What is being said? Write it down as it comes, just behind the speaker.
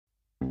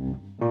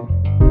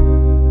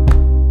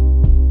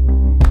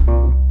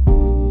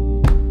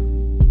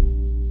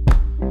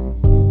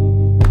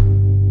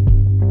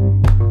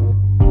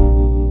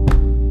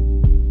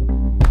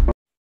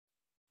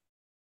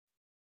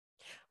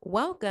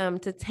Welcome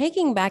to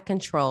Taking Back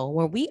Control,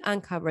 where we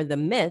uncover the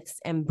myths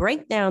and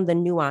break down the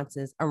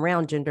nuances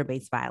around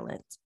gender-based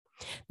violence.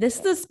 This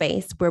is a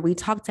space where we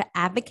talk to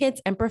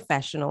advocates and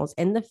professionals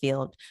in the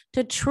field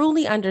to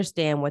truly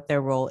understand what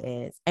their role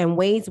is and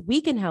ways we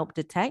can help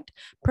detect,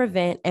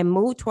 prevent, and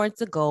move towards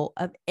the goal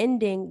of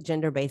ending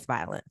gender-based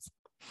violence.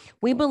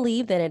 We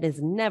believe that it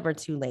is never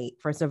too late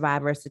for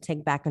survivors to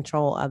take back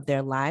control of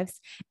their lives,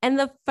 and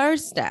the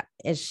first step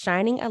is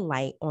shining a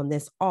light on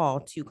this all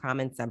too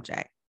common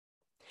subject.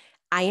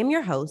 I am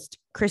your host,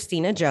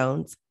 Christina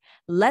Jones.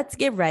 Let's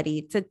get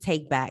ready to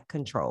take back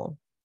control.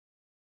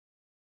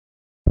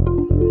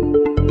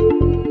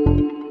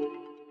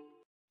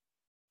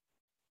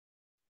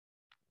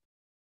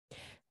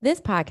 This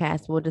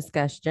podcast will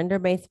discuss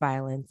gender-based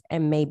violence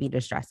and may be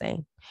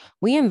distressing.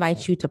 We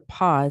invite you to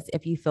pause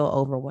if you feel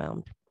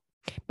overwhelmed.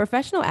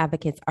 Professional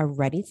advocates are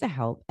ready to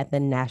help at the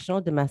National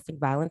Domestic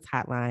Violence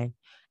Hotline,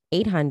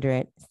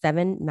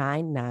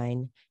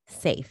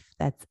 800-799-SAFE.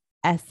 That's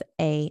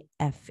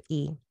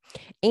SAFE.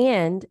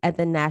 And at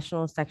the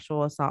National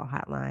Sexual Assault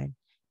Hotline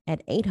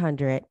at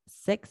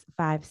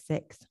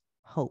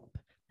 800-656-HOPE.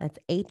 That's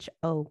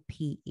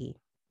HOPE.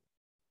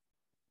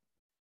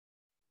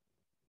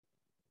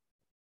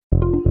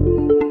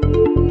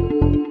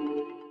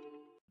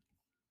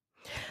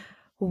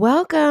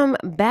 Welcome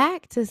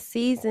back to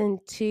season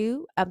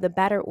 2 of the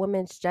Battered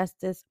Women's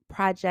Justice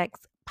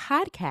Project's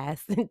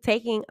podcast,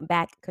 Taking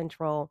Back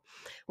Control.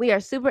 We are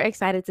super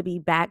excited to be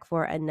back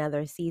for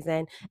another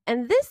season.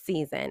 And this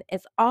season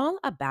is all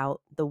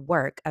about the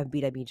work of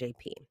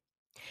BWJP.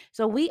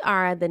 So we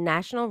are the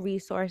National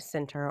Resource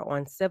Center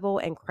on Civil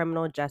and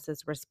Criminal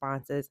Justice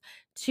Responses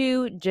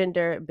to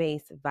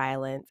Gender-Based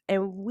Violence.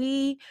 And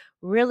we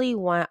really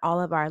want all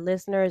of our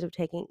listeners of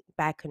Taking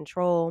Back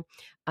Control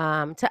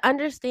to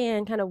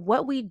understand kind of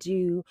what we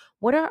do,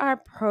 what are our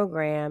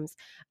programs,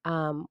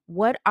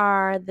 what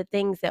are the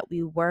things that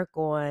we work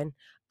on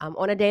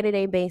a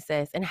day-to-day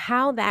basis, and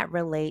how that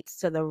relates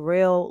to the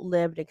real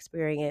lived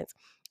experience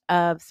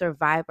of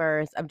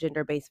survivors of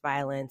gender-based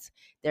violence,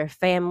 their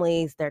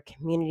families, their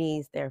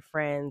communities, their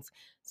friends.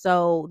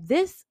 So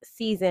this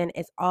season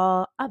is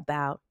all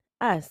about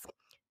us.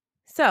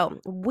 So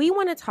we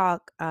want to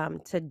talk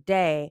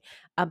today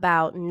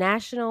about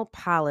national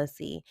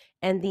policy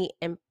and the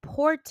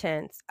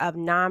importance of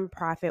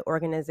nonprofit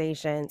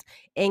organizations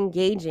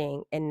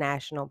engaging in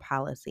national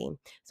policy.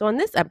 So in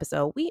this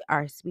episode, we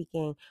are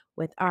speaking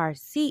with our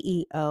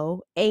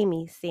CEO,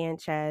 Amy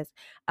Sanchez,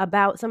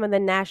 about some of the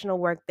national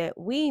work that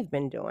we've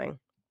been doing.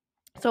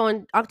 So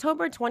in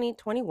October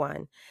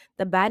 2021,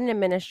 the Biden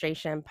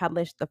administration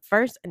published the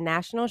first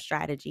national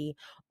strategy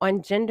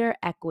on gender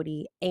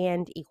equity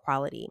and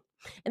equality.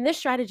 And this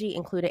strategy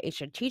included a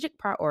strategic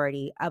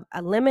priority of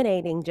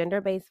eliminating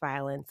gender-based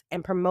violence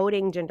and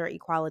promoting gender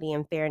equality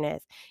and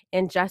fairness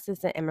in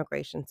justice and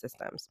immigration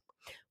systems.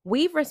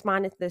 We've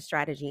responded to this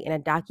strategy in a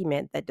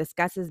document that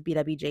discusses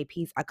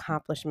BWJP's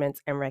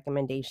accomplishments and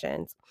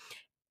recommendations.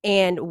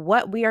 And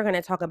what we are going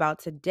to talk about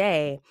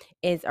today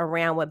is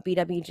around what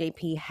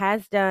BWJP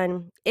has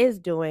done, is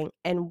doing,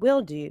 and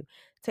will do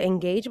to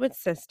engage with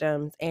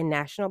systems and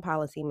national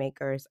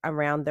policymakers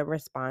around the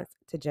response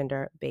to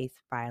gender-based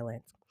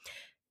violence.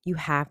 You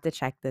have to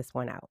check this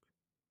one out.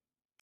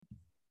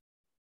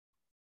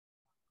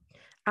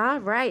 All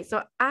right.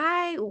 So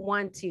I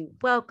want to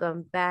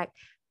welcome back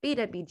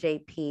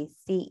BWJP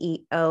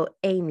CEO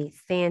Amy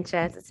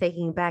Sanchez,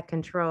 Taking Back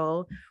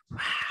Control.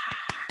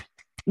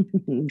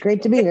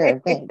 Great to be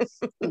here. Thanks.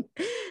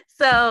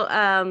 So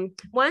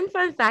one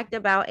fun fact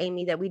about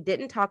Amy that we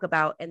didn't talk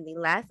about in the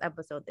last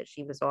episode that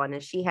she was on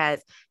is she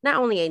has not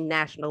only a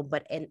national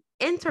but an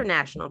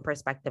international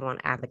perspective on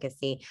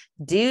advocacy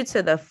due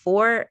to the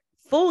 4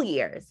 full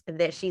years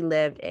that she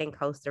lived in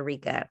Costa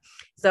Rica.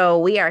 So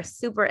we are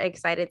super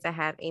excited to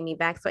have Amy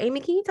back. So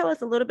Amy, can you tell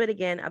us a little bit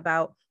again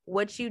about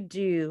what you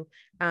do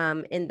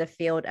in the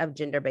field of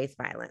gender-based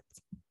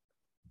violence?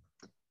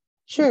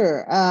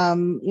 Sure.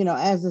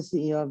 As the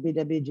CEO of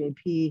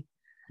BWJP,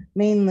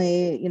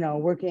 mainly,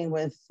 working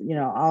with,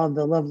 all of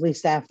the lovely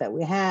staff that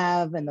we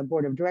have and the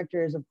board of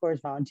directors, of course,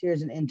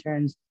 volunteers and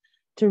interns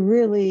to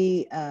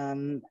really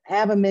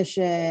have a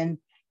mission,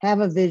 have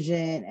a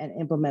vision, and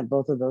implement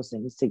both of those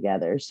things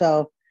together.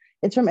 So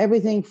it's from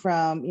everything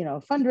from,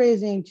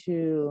 fundraising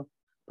to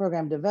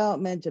program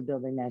development to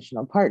building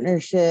national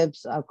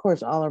partnerships, of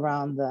course, all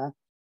around the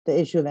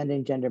issue of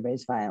ending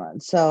gender-based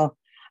violence. So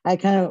I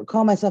kind of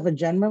call myself a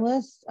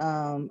generalist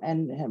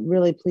and I'm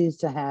really pleased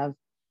to have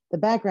the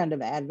background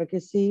of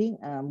advocacy,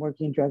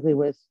 working directly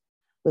with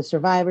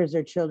survivors,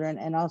 their children,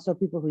 and also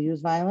people who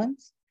use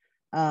violence.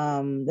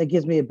 That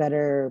gives me a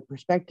better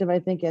perspective, I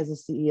think, as a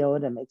CEO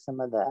to make some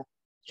of the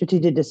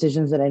strategic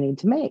decisions that I need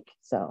to make.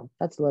 So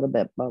that's a little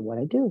bit about what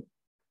I do.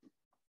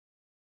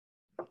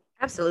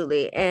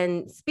 Absolutely.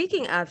 And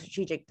speaking of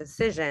strategic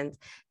decisions,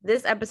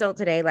 this episode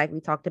today, like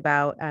we talked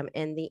about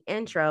in the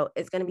intro,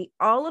 is going to be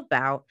all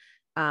about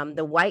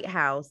the White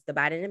House, the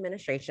Biden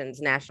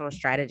administration's national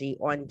strategy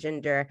on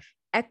gender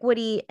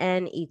equity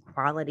and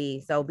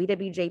equality. So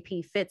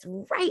BWJP fits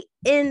right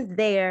in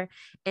there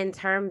in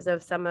terms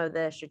of some of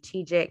the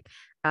strategic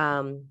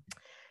plans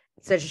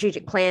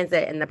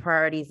that and the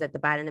priorities that the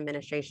Biden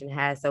administration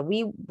has. So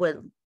we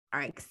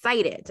are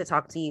excited to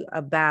talk to you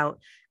about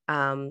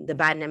the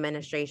Biden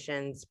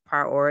administration's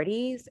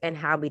priorities and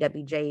how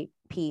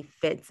BWJP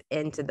fits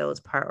into those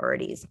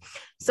priorities.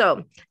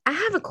 So I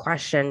have a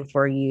question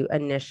for you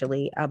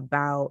initially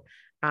about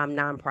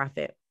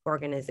nonprofit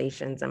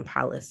organizations and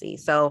policy.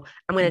 So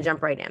I'm going to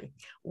jump right in.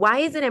 Why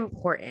is it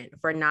important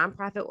for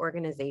nonprofit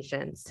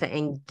organizations to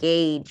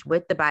engage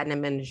with the Biden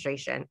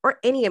administration or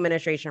any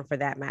administration for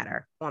that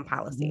matter on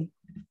policy?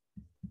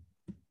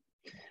 I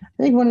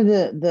think one of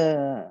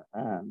the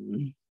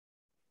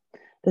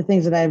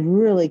things that I've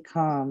really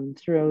come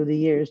through the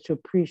years to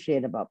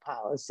appreciate about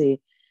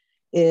policy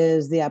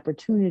is the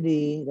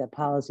opportunity that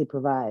policy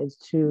provides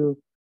to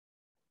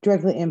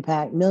directly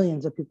impact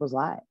millions of people's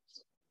lives.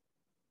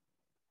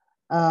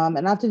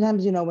 And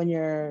oftentimes, when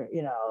you're,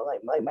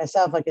 like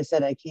myself, like I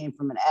said, I came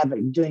from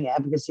doing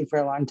advocacy for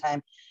a long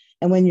time.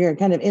 And when you're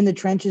kind of in the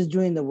trenches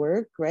doing the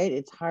work, right,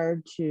 it's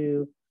hard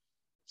to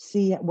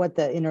see what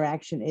the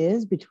interaction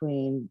is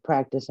between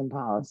practice and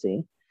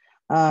policy.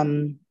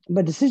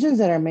 But decisions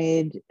that are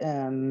made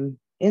in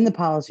the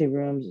policy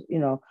rooms,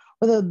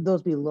 whether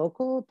those be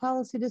local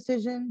policy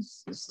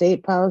decisions,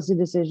 state policy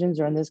decisions,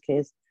 or in this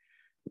case,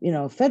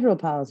 federal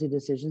policy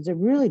decisions, it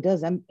really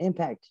does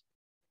impact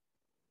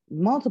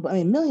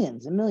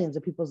millions and millions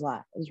of people's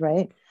lives,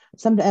 right?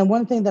 And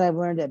one thing that I've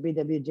learned at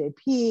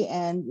BWJP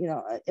and,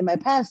 in my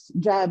past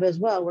job as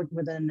well, working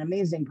with an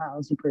amazing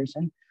policy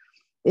person,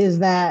 is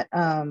that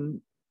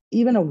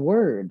even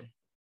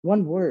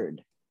one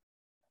word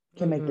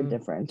can make the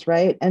difference,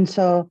 right? And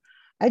so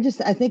I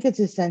think it's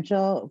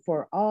essential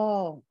for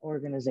all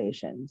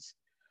organizations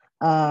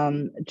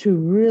to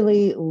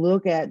really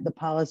look at the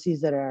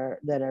policies that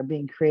are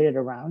being created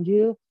around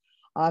you.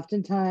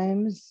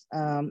 Oftentimes,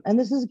 and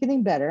this is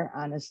getting better,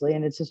 honestly,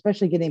 and it's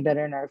especially getting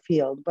better in our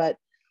field, but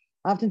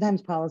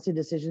oftentimes policy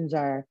decisions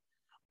are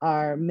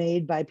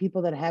made by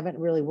people that haven't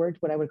really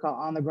worked what I would call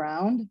on the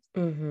ground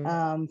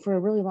for a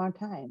really long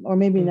time, or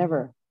maybe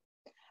never.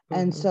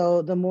 And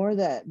so the more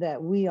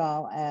that we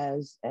all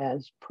as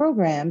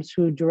programs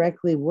who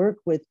directly work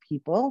with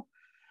people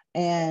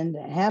and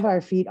have our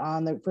feet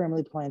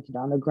firmly planted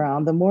on the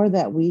ground, the more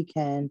that we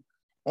can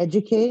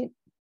educate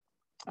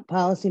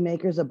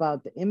policymakers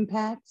about the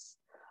impacts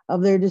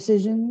of their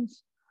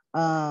decisions,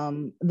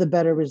 the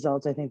better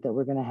results I think that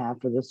we're going to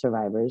have for the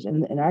survivors,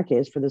 and in our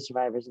case, for the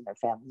survivors and their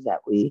families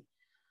that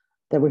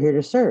we're here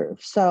to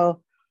serve.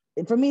 So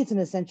for me, it's an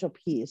essential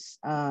piece.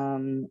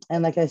 And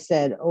like I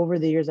said, over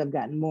the years, I've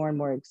gotten more and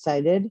more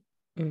excited,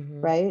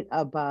 right,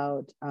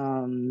 about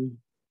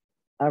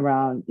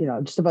around,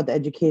 just about the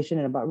education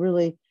and about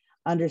really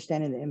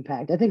understanding the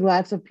impact. I think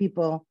lots of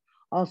people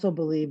also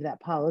believe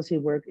that policy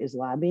work is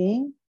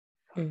lobbying.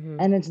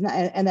 And it's not,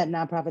 and that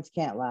nonprofits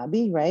can't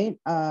lobby, right?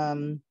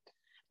 And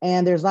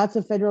there's lots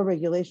of federal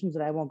regulations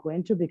that I won't go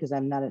into because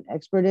I'm not an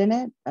expert in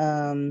it.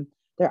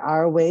 There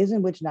are ways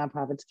in which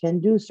nonprofits can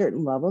do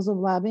certain levels of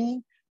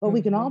lobbying, but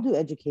we can all do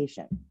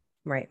education.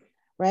 Right.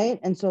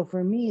 And so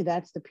for me,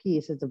 that's the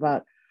piece. It's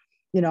about,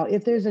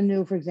 if there's a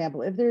new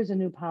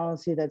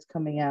policy that's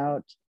coming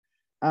out,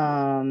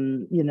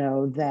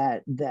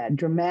 that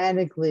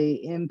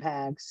dramatically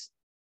impacts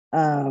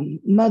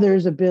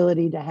mothers'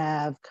 ability to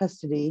have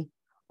custody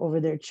over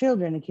their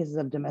children in cases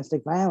of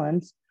domestic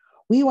violence,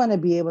 we want to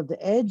be able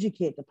to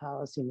educate the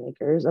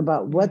policymakers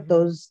about what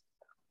those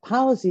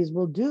policies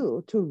will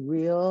do to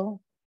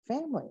real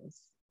families,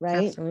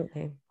 right?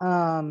 Absolutely.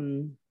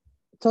 So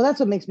that's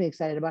what makes me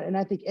excited about it. And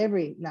I think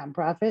every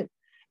nonprofit,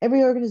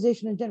 every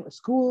organization in general,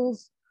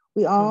 schools,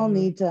 we all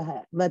need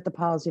to let the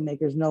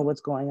policymakers know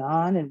what's going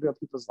on in real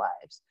people's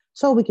lives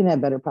so we can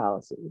have better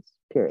policies,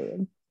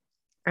 period.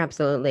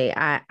 Absolutely.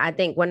 I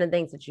think one of the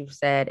things that you've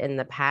said in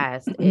the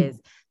past is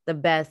the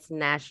best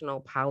national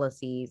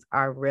policies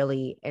are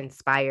really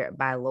inspired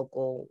by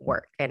local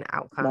work and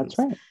outcomes.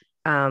 That's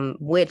right.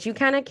 Which you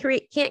kind of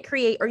can't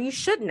create, or you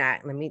should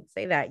not. Let me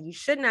say that you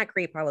should not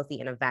create policy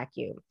in a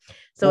vacuum.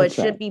 So That's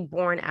it should be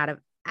born out of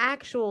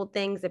actual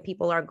things that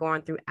people are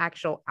going through,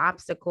 actual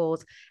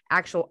obstacles,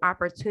 actual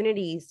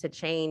opportunities to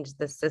change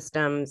the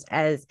systems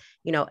as,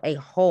 a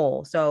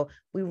whole. So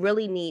we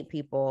really need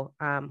people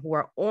who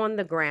are on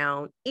the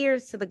ground,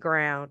 ears to the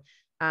ground,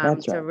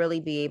 to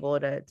really be able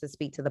to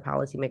speak to the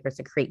policymakers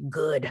to create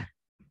good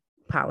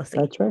policy.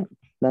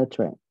 That's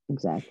right.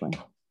 Exactly.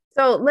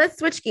 So let's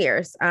switch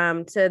gears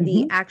to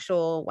the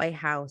actual White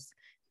House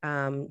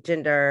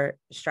gender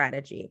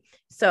strategy.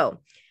 So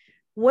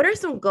what are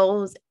some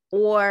goals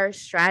or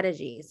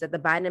strategies that the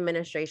Biden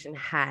administration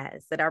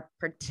has that are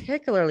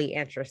particularly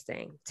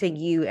interesting to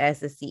you as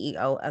the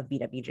CEO of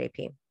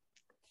BWJP?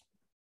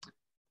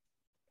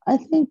 I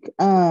think,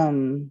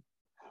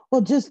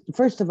 just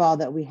first of all,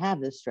 that we have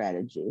this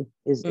strategy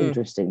is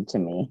interesting to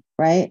me,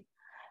 right?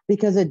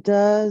 Because it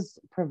does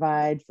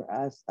provide for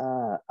us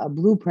a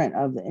blueprint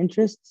of the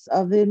interests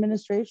of the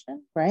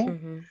administration, right?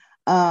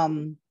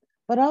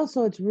 But but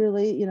also it's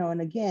really,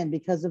 and again,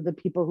 because of the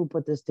people who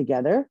put this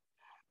together,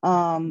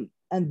 and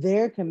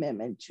their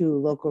commitment to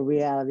local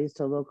realities,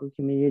 to local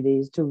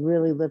communities, to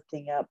really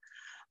lifting up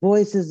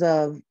voices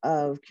of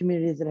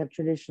communities that have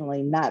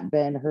traditionally not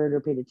been heard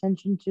or paid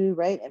attention to,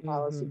 right, in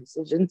policy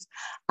decisions.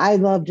 I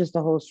love just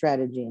the whole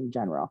strategy in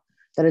general,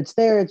 that it's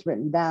there, it's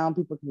written down,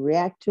 people can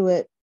react to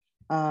it,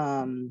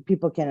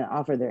 people can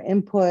offer their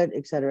input,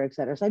 et cetera, et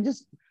cetera. So I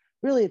just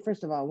really,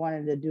 first of all,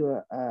 wanted to do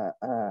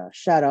a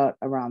shout out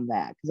around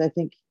that, because I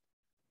think,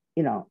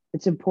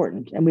 it's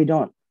important, and we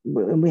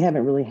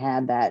haven't really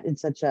had that in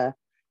such a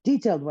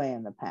detailed way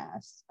in the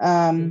past.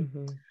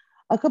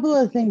 A couple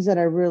of things that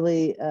are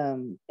really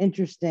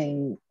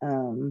interesting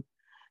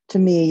to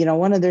me,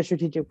 one of their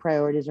strategic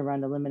priorities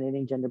around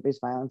eliminating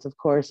gender-based violence, of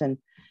course, and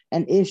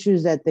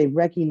issues that they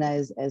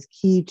recognize as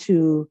key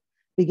to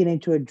beginning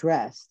to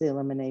address the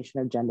elimination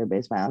of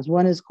gender-based violence.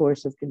 One is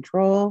coercive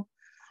control,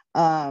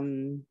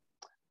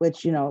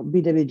 which,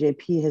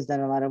 BWJP has done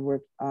a lot of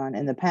work on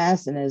in the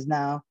past and is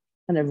now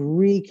kind of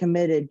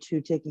recommitted to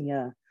taking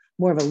a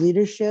more of a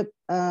leadership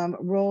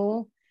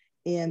role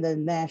in the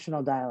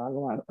national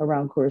dialogue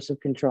around coercive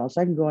control. So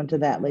I can go into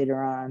that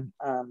later on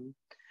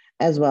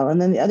as well.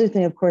 And then the other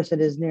thing, of course, that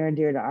is near and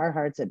dear to our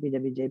hearts at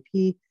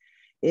BWJP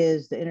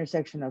is the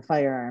intersection of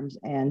firearms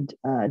and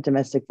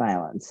domestic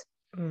violence.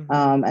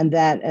 And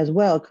that as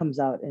well comes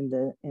out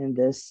in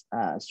this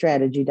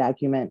strategy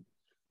document.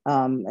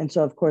 And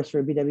so, of course,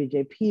 for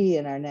BWJP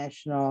and our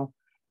National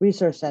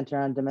Resource Center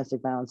on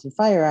Domestic Violence and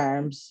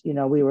Firearms,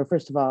 we were,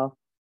 first of all,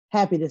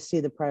 happy to see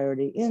the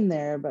priority in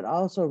there, but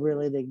also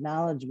really the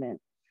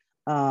acknowledgement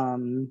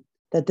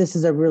that this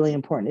is a really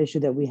important issue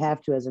that we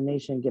have to, as a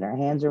nation, get our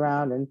hands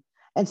around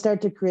and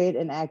start to create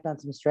and act on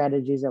some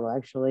strategies that will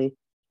actually,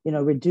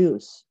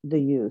 reduce the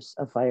use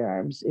of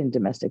firearms in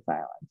domestic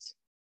violence.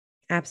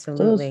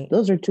 Absolutely. So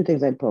those are two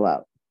things I'd pull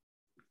out.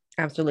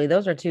 Absolutely.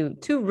 Those are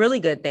two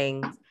really good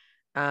things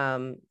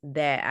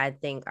that I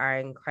think are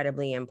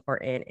incredibly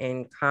important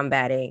in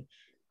combating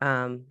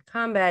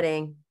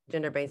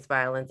gender-based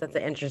violence. That's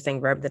an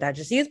interesting verb that I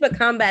just used, but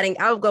combating,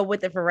 I'll go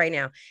with it for right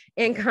now.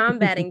 In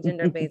combating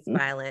gender-based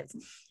violence.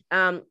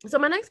 So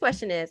my next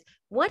question is,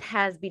 what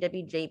has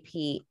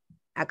BWJP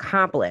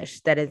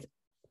accomplished that is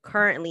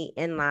currently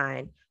in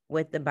line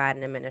with the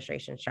Biden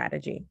administration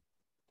strategy?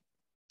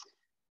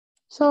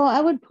 So I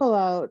would pull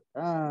out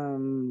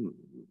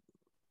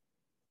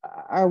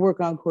our work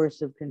on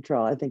coercive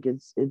control. I think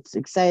it's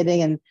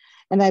exciting,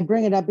 and I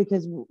bring it up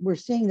because we're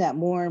seeing that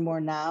more and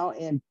more now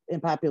in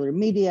popular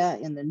media,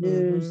 in the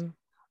news.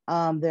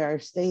 There are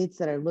states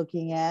that are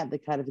looking at the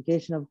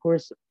codification of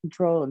coercive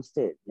control in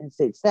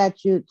state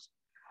statutes.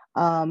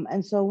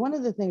 And so one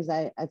of the things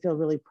I feel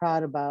really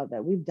proud about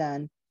that we've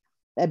done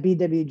at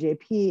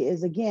BWJP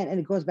is, again, and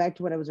it goes back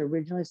to what I was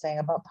originally saying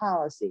about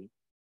policy,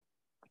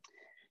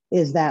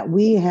 is that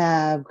we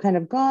have kind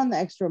of gone the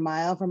extra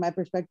mile from my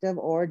perspective,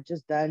 or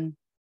just done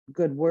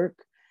good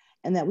work,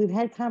 and that we've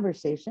had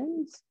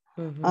conversations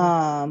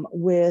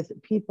with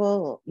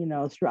people,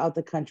 throughout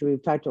the country.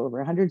 We've talked to over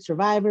 100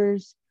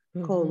 survivors,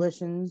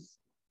 coalitions,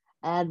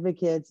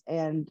 advocates,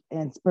 and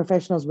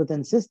professionals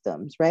within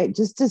systems, right?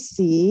 Just to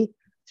see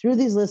through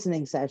these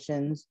listening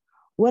sessions,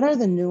 what are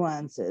the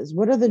nuances?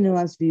 What are the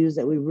nuanced views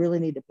that we really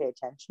need to pay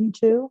attention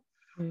to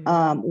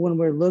when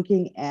we're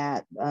looking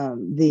at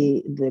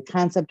the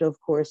concept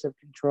of coercive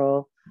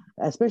control,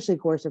 especially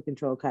coercive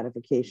control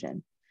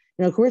codification?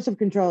 Coercive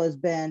control has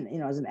been,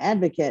 as an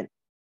advocate,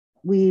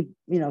 we,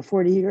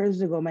 40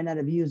 years ago might not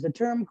have used the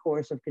term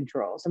coercive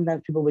control.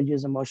 Sometimes people would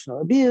use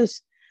emotional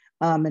abuse,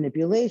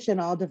 manipulation,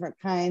 all different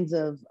kinds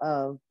of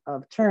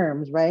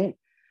terms, right?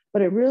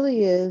 But it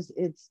really is,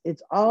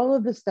 it's all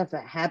of the stuff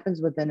that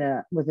happens within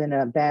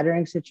a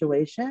battering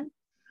situation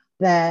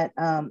that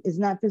is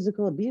not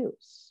physical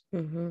abuse,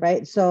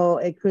 right? So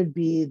it could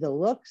be the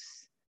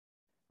looks,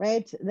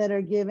 right, that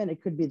are given.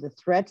 It could be the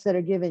threats that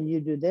are given. You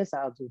do this,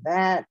 I'll do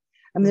that.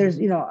 I mean, there's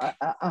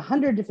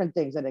 100 different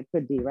things that it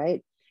could be,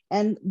 right?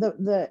 And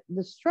the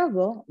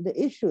struggle, the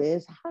issue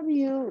is, how do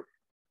you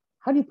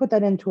put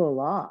that into a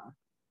law?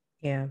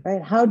 Yeah.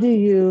 Right. How do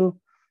you,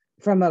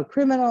 from a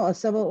criminal, a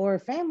civil, or a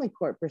family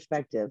court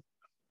perspective,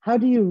 how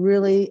do you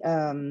really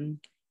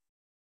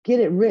get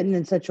it written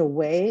in such a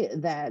way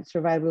that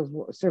survivors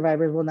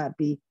will not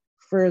be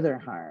further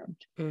harmed?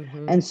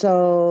 And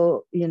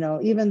so,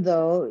 even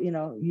though,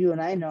 you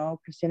and I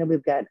know, Christina,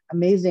 we've got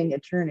amazing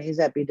attorneys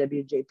at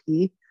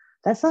BWJP,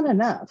 that's not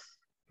enough.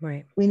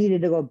 Right. We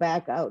needed to go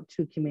back out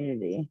to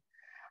community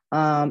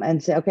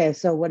and say, okay,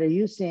 so what are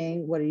you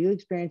seeing? What are you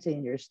experiencing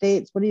in your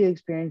states? What are you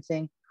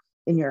experiencing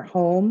in your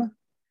home?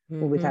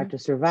 When we talk to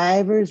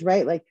survivors,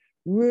 right? Like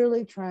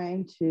really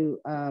trying to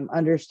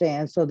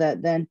understand, so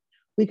that then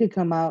we could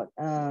come out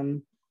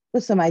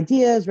with some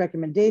ideas,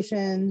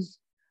 recommendations,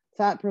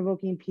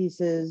 thought-provoking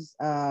pieces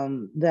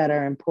that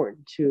are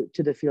important to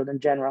the field in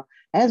general,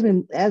 as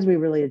we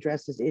really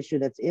address this issue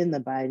that's in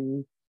the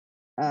Biden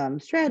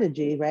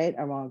strategy, right,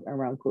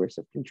 around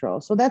coercive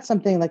control. So that's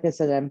something, like I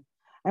said,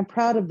 I'm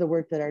proud of the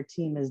work that our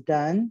team has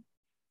done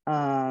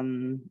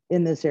in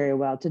this area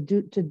well, to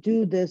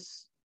do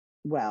this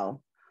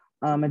well,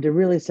 and to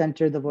really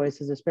center the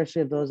voices,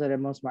 especially of those that are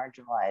most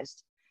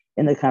marginalized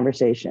in the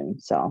conversation.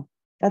 So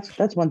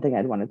that's one thing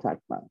I'd want to talk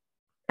about.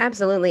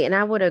 Absolutely. And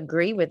I would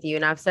agree with you.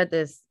 And I've said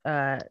this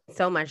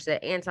so much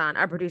that Anton,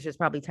 our producer, is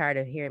probably tired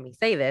of hearing me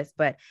say this,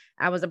 but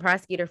I was a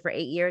prosecutor for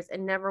 8 years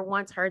and never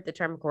once heard the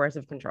term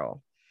coercive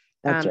control.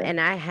 That's right. And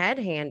I had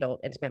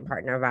handled intimate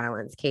partner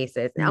violence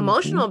cases. Now, Mm-hmm.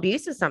 emotional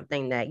abuse is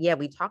something that, yeah,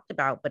 we talked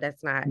about, but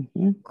that's not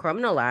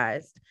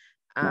criminalized.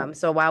 Right.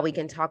 So while we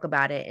can talk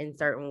about it in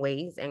certain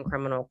ways in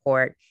criminal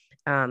court,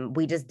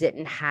 we just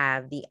didn't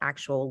have the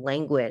actual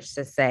language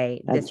to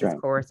say That's this is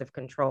right. coercive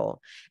control.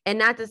 And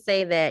not to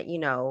say that,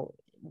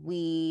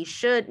 we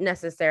should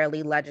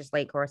necessarily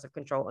legislate coercive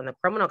control in the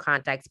criminal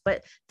context,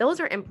 but those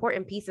are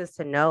important pieces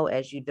to know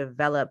as you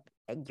develop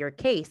your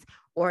case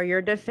or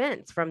your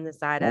defense from the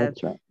side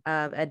That's right.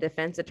 of a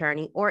defense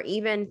attorney or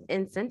even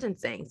in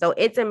sentencing. So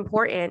it's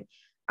important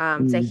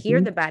to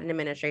hear the Biden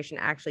administration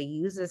actually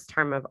use this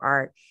term of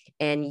art,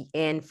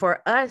 and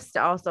for us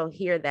to also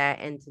hear that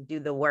and to do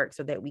the work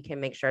so that we can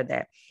make sure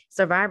that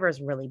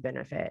survivors really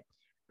benefit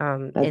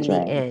in That's the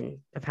right. end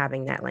of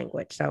having that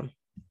language. So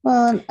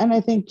well, and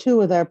I think too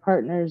with our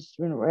partners,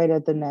 right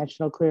at the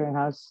National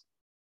Clearinghouse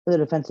for the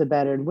Defense of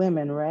Battered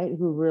Women, right,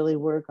 who really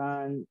work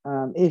on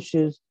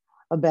issues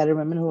of battered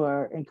women who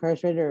are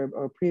incarcerated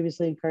or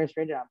previously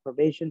incarcerated on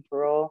probation,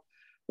 parole,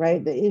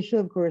 right? The issue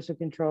of coercive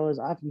control is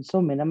often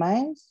so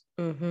minimized,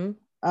 but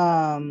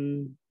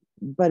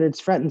it's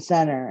front and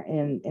center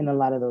in a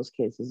lot of those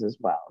cases as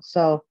well.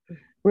 So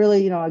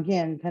really,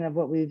 again, kind of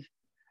what we've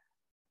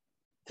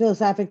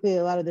philosophically,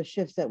 a lot of the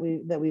shifts that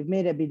we've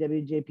made at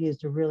BWJP is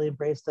to really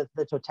embrace the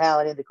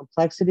totality and the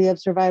complexity of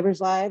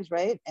survivors' lives,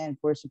 right? And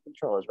coercive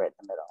control is right in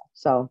the middle.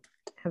 So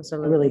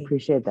absolutely, I really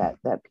appreciate that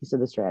piece of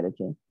the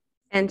strategy.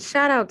 And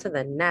shout out to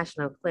the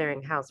National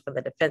Clearinghouse for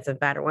the Defense of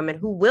Battered Women,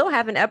 who will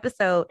have an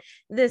episode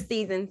this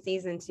season,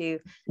 season 2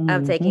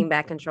 of Taking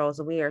Back Control.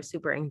 So we are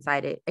super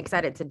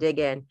excited to dig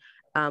in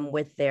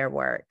with their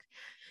work.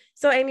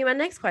 So, Amy, my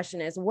next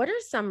question is, what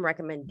are some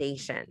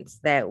recommendations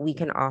that we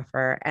can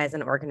offer as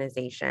an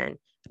organization,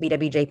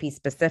 BWJP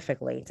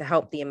specifically, to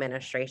help the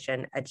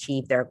administration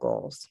achieve their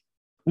goals?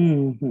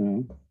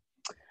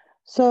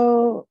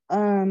 So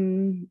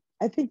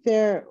I think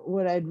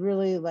what I'd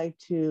really like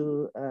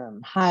to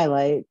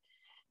highlight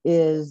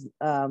is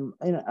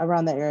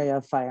around the area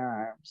of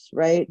firearms,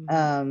 right?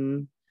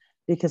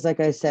 Because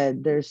like I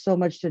said, there's so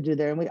much to do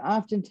there. And we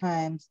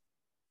oftentimes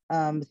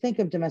think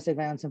of domestic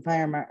violence and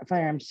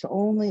firearms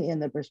only in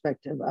the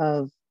perspective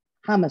of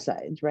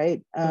homicides,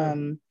 right?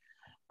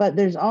 But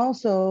there's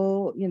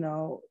also,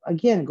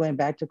 again, going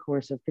back to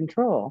coercive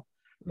control,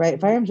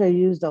 right? Firearms are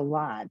used a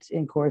lot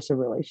in coercive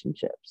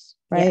relationships,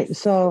 right? Yes.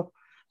 So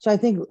I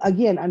think,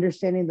 again,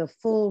 understanding the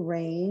full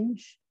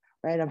range,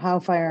 right, of how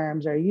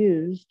firearms are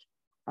used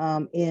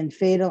in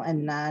fatal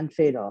and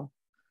non-fatal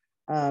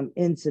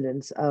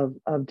incidents of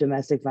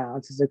domestic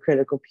violence is a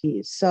critical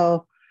piece.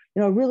 So,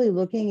 really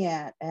looking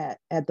at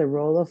the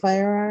role of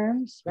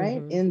firearms,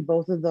 right, in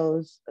both of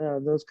those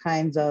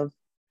kinds of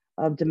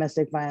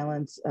domestic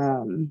violence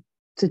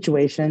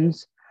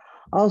situations.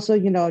 Also,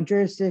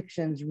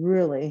 jurisdictions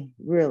really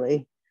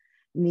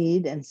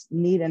need and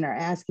are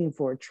asking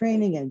for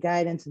training and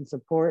guidance and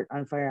support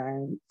on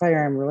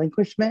firearm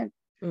relinquishment.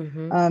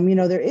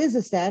 There is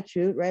a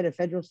statute, right, a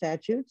federal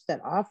statutes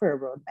that offer a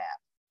roadmap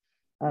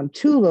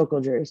to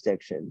local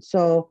jurisdictions.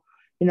 So,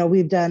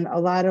 we've done a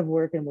lot of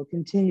work and will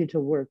continue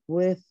to work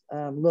with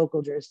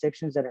local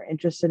jurisdictions that are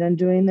interested in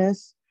doing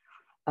this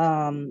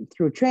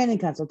through training,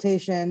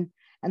 consultation.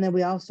 And then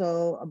we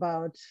also,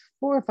 about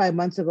 4 or 5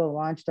 months ago,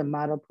 launched a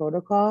model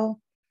protocol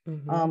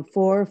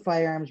for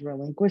firearms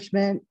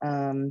relinquishment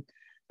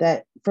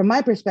that, from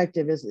my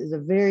perspective, is a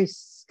very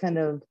kind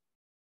of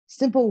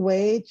simple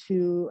way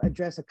to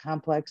address a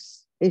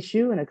complex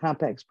issue and a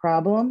complex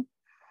problem.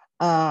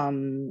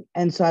 And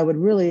so I would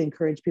really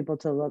encourage people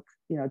to look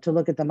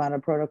at the model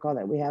protocol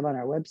that we have on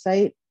our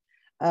website,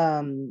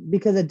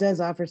 because it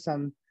does offer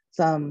some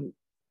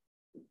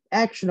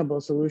actionable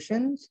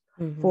solutions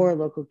for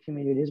local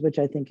communities, which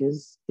I think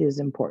is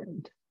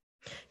important.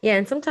 Yeah,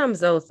 and sometimes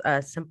those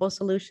simple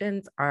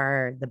solutions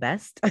are the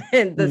best.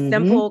 The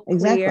simple,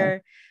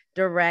 clear,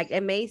 direct.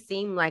 It may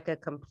seem like a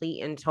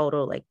complete and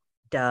total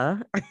duh,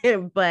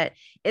 but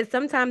it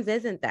sometimes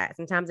isn't that.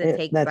 Sometimes it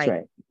takes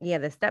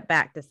the step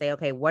back to say,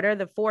 okay, what are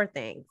the 4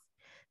 things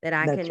that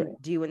I can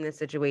do in this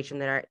situation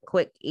that are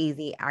quick,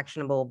 easy,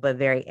 actionable, but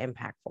very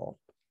impactful?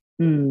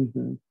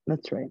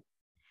 That's right.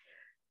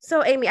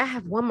 So, Amy, I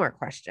have one more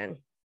question.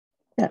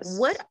 Yes.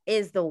 What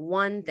is the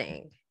one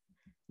thing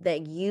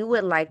that you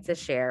would like to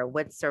share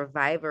with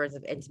survivors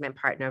of intimate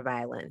partner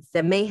violence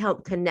that may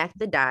help connect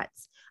the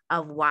dots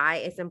of why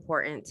it's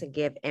important to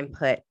give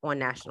input on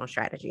national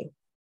strategy?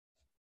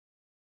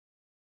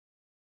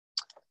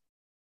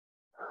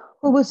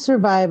 Well, with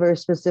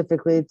survivors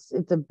specifically,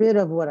 it's a bit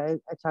of what I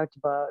talked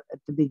about at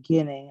the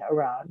beginning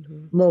around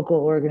local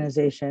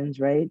organizations,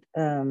 right?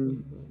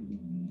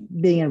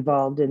 Being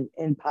involved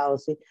in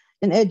policy.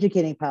 and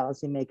educating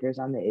policymakers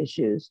on the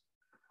issues.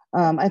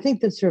 I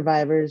think that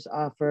survivors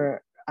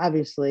offer,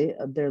 obviously,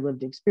 their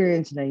lived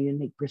experience and a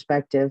unique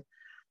perspective.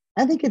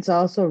 I think it's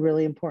also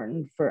really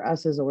important for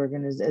us as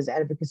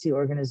advocacy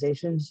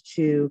organizations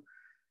to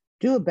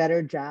do a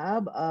better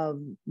job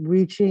of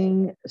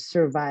reaching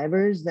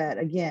survivors that,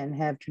 again,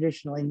 have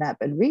traditionally not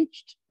been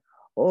reached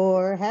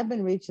or have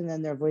been reached and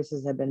then their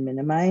voices have been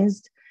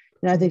minimized.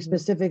 And I think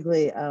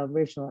specifically of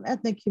racial and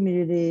ethnic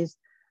communities,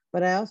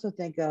 but I also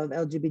think of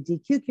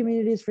LGBTQ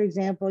communities, for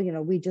example.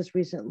 We just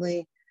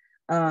recently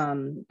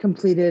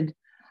completed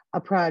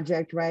a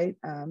project, right?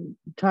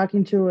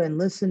 Talking to and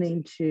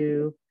listening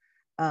to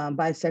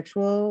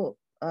bisexual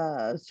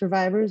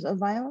survivors of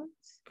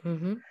violence.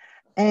 Mm-hmm.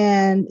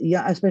 And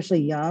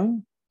especially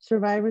young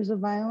survivors of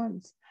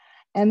violence,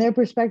 and their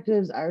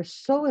perspectives are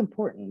so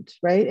important,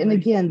 right? And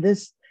again,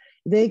 this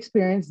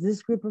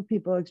group of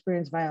people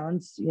experience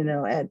violence,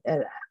 at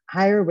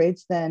higher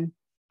rates than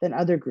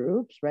other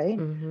groups, right?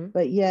 Mm-hmm.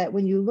 But yet,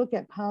 when you look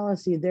at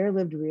policy, their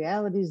lived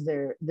realities,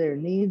 their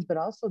needs, but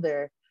also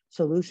their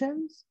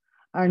solutions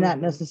are not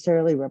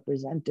necessarily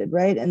represented,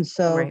 right? And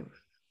so. Right.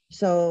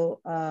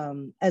 So,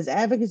 as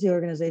advocacy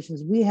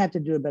organizations, we have to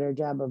do a better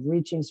job of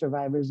reaching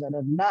survivors that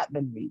have not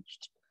been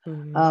reached.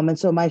 And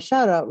so, my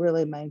shout out,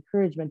 really, my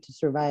encouragement to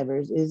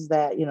survivors is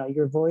that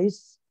your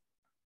voice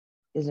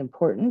is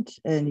important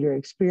and your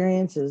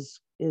experience is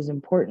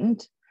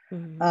important.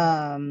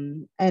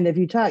 And if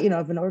you talk,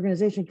 if an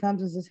organization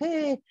comes and says,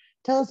 "Hey,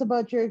 tell us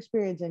about your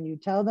experience," and you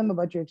tell them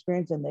about your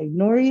experience and they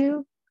ignore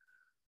you,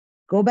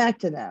 go back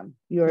to them.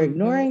 You're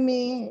ignoring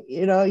me.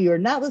 You're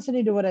not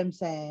listening to what I'm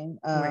saying.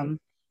 Right.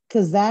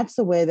 Because that's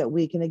the way that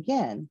we can,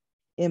 again,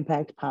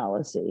 impact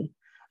policy.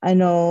 I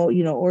know,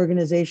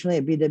 organizationally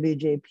at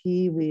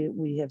BWJP,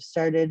 we have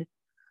started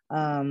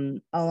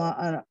on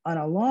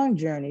a long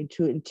journey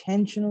to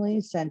intentionally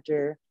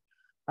center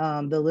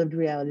the lived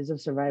realities of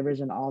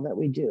survivors in all that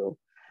we do,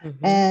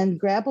 and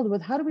grappled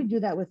with how do we do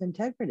that with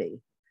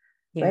integrity,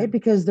 right?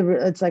 Because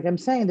it's like I'm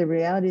saying, the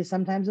reality is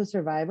sometimes a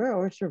survivor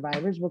or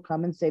survivors will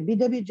come and say,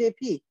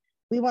 BWJP,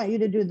 we want you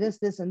to do this,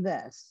 this, and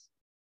this.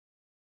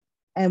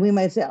 And we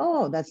might say,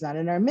 oh, that's not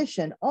in our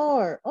mission.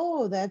 Or,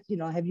 oh, that's,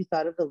 have you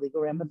thought of the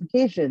legal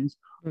ramifications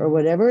or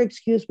whatever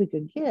excuse we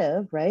could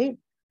give, right?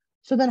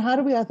 So then how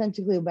do we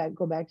authentically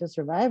go back to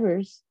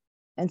survivors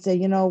and say,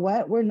 you know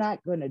what, we're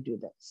not going to do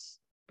this.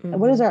 And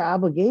what is our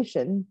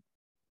obligation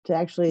to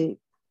actually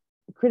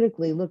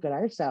critically look at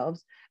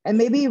ourselves and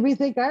maybe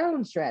rethink our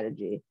own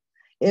strategy?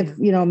 If,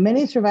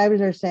 many survivors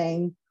are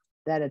saying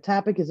that a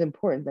topic is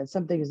important, that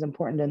something is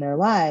important in their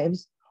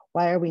lives,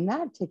 why are we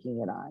not taking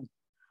it on?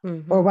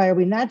 Or why are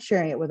we not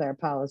sharing it with our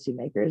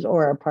policymakers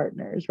or our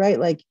partners, right?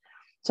 Like,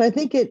 so I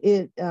think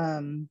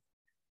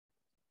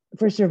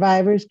for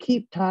survivors,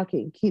 keep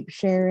talking, keep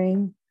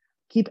sharing,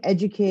 keep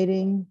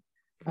educating,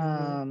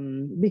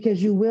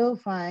 because you will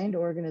find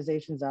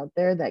organizations out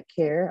there that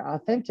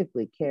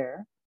authentically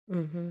care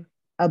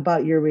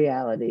about your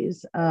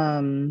realities.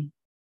 And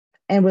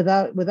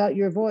without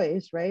your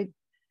voice, right,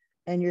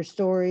 and your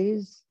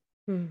stories,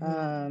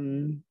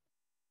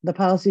 the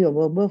policy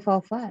will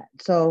fall flat.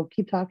 So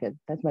keep talking.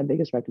 That's my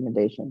biggest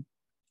recommendation.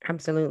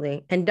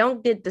 Absolutely. And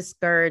don't get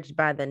discouraged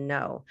by the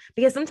no,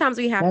 because sometimes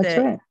we have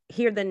to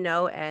hear the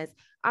no as,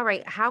 all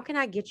right, how can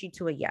I get you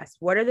to a yes?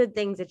 What are the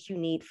things that you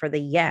need for the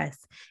yes?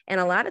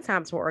 And a lot of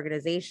times for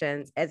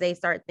organizations, as they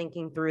start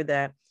thinking through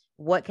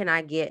what can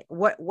I get?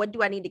 What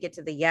do I need to get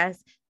to the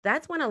yes?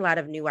 That's when a lot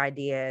of new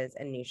ideas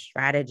and new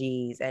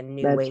strategies and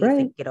new ways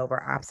to get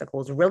over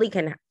obstacles really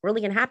can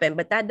happen.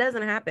 But that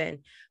doesn't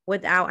happen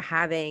without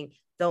having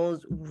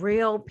those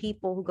real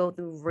people who go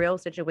through real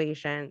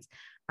situations,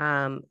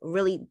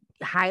 really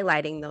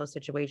highlighting those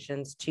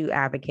situations to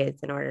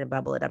advocates in order to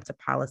bubble it up to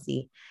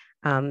policy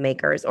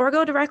makers, or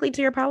go directly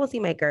to your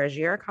policymakers.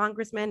 Your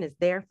congressman is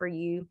there for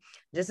you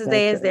just as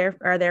they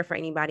are there for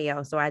anybody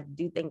else. So I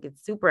do think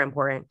it's super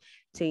important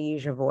to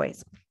use your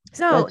voice.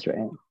 So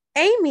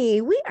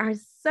Amy, we are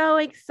so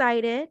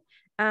excited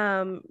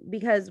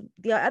because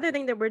the other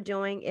thing that we're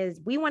doing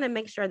is we want to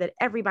make sure that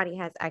everybody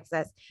has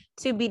access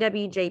to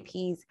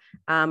BWJP's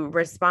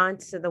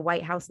response to the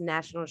White House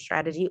National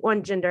Strategy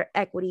on Gender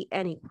Equity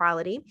and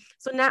Equality.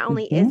 So not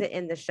only is it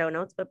in the show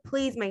notes, but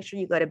please make sure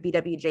you go to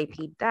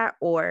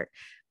bwjp.org.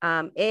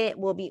 It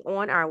will be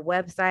on our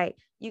website.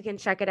 You can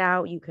check it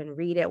out. You can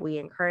read it. We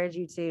encourage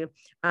you to.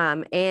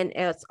 And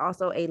it's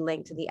also a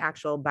link to the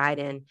actual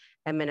Biden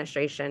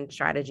administration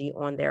strategy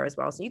on there as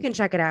well. So you can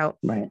check it out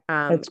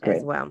That's great.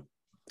 as well.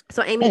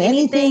 So Amy, and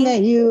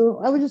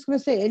I was just going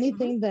to say,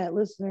 anything that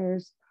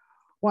listeners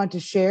want to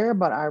share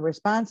about our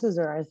responses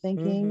or our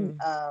thinking,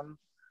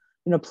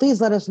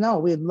 please let us know.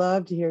 We'd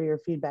love to hear your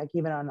feedback,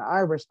 even on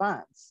our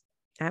response.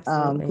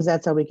 Absolutely. Because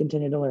that's how we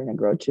continue to learn and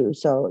grow too.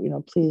 So,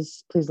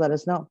 please let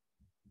us know.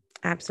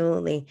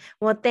 Absolutely.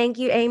 Well, thank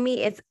you,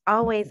 Amy. It's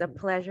always a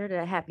pleasure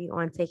to have you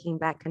on Taking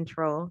Back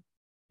Control.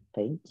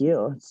 Thank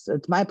you.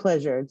 It's my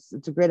pleasure.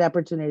 It's a great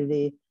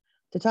opportunity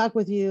to talk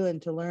with you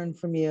and to learn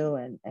from you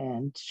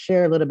and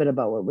share a little bit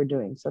about what we're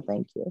doing. So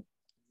thank you.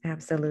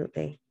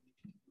 Absolutely.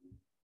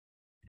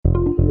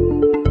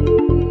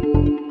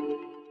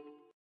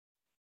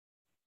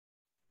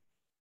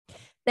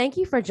 Thank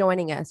you for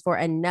joining us for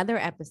another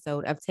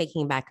episode of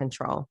Taking Back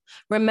Control.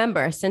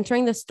 Remember,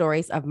 centering the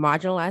stories of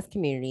marginalized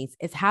communities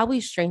is how we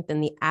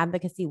strengthen the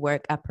advocacy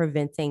work of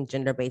preventing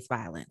gender-based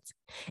violence.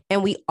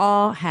 And we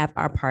all have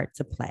our part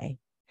to play.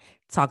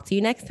 Talk to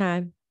you next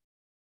time.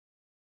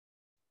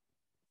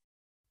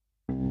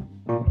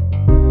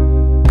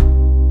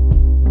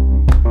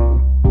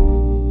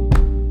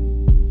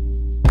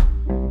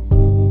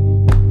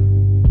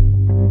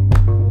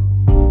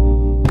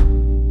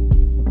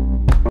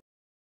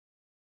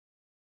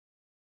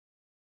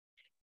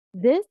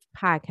 This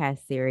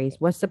podcast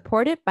series was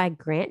supported by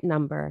grant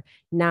number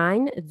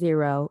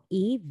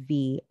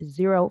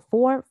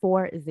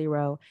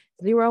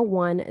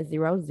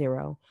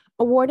 90EV04400100,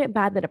 awarded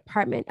by the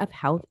Department of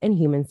Health and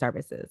Human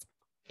Services.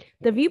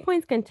 The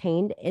viewpoints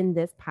contained in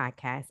this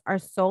podcast are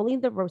solely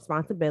the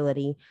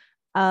responsibility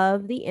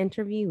of the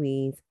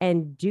interviewees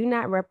and do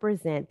not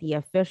represent the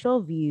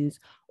official views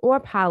or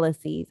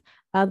policies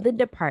of the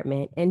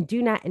department and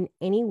do not in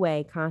any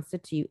way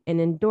constitute an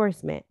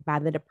endorsement by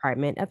the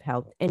Department of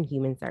Health and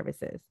Human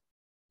Services.